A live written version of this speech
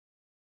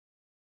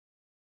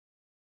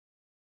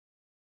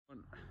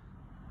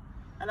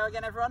Hello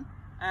again everyone.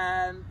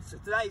 So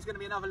today is going to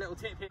be another little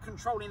tip here,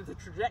 controlling the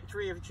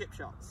trajectory of chip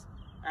shots.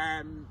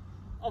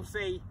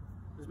 Obviously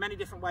there's many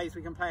different ways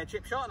we can play a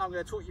chip shot, and I'm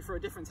going to talk you through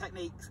different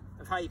techniques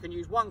of how you can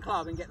use one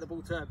club and get the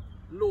ball to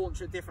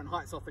launch at different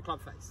heights off the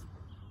club face.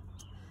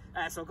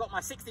 So I've got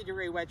my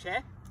 60-degree wedge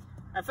here,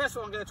 and first of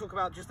all I'm going to talk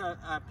about just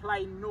a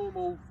plain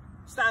normal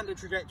standard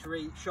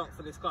trajectory shot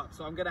for this club.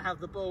 So I'm going to have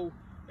the ball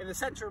in the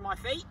centre of my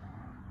feet,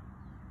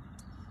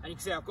 and you can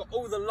see I've got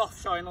all the loft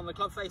showing on the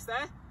club face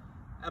there,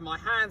 and my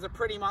hands are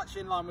pretty much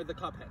in line with the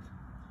club head.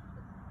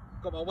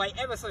 Got my weight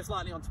ever so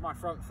slightly onto my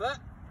front foot,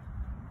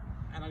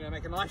 and I'm going to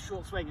make a nice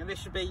short swing, and this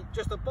should be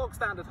just a bog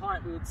standard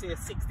height we would see a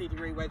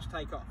 60-degree wedge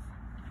take off.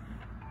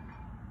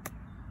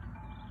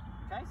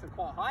 Okay, so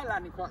quite high,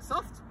 landing quite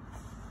soft.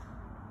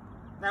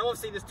 Now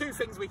obviously there's two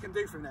things we can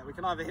do from there. We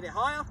can either hit it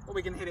higher or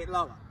we can hit it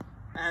lower.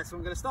 So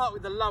I'm going to start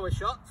with the lower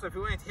shot. So if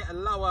we wanted to hit a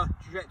lower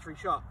trajectory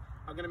shot,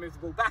 I'm going to move the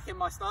ball back in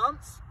my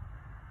stance.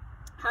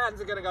 Hands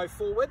are going to go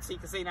forward, so you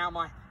can see now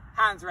my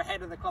hands are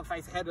ahead of the club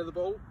face, ahead of the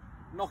ball,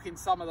 knocking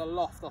some of the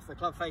loft off the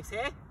club face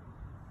here.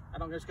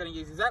 And I'm just going to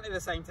use exactly the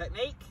same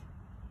technique.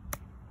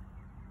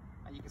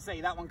 And you can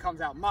see that one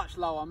comes out much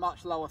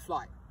lower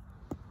flight.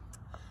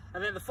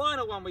 And then the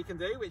final one we can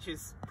do, which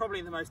is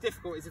probably the most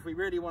difficult, is if we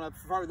really want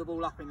to throw the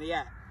ball up in the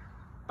air.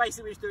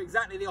 Basically, we just do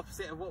exactly the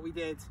opposite of what we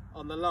did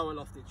on the lower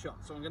lofted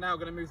shot. So I'm now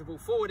going to move the ball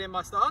forward in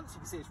my stance. You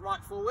can see it's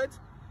right forward.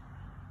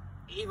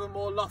 Even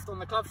more loft on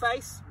the club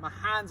face. My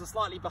hands are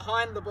slightly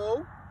behind the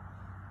ball.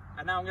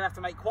 And now I'm going to have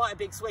to make quite a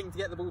big swing to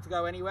get the ball to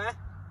go anywhere.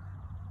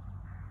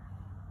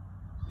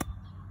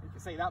 You can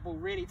see that ball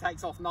really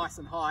takes off nice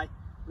and high,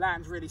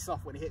 lands really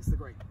soft when it hits the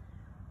green.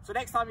 So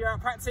next time you're out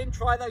practicing,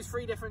 try those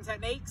 3 different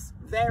techniques,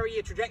 vary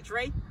your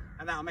trajectory,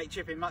 and that'll make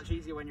chipping much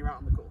easier when you're out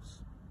on the course.